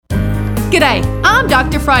G'day, I'm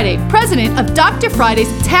Dr. Friday, president of Dr. Friday's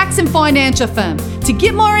Tax and Financial Firm. To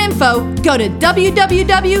get more info, go to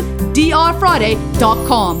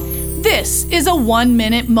www.drfriday.com. This is a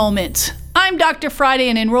 1-minute moment. I'm Dr. Friday,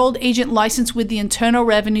 an enrolled agent licensed with the Internal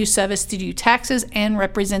Revenue Service to do taxes and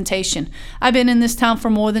representation. I've been in this town for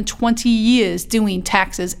more than 20 years doing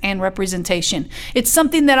taxes and representation. It's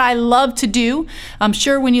something that I love to do. I'm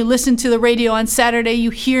sure when you listen to the radio on Saturday,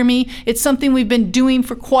 you hear me. It's something we've been doing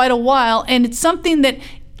for quite a while, and it's something that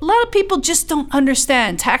a lot of people just don't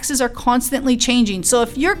understand. Taxes are constantly changing. So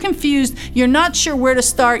if you're confused, you're not sure where to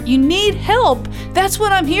start, you need help, that's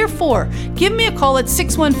what I'm here for. Give me a call at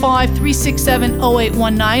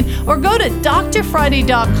 615-367-0819 or go to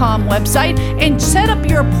drfriday.com website and set up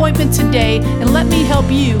your appointment today and let me help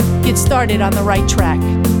you get started on the right track.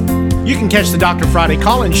 You can catch the Dr. Friday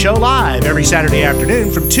call-in show live every Saturday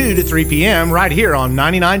afternoon from 2 to 3 p.m. right here on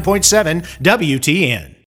 99.7 WTN.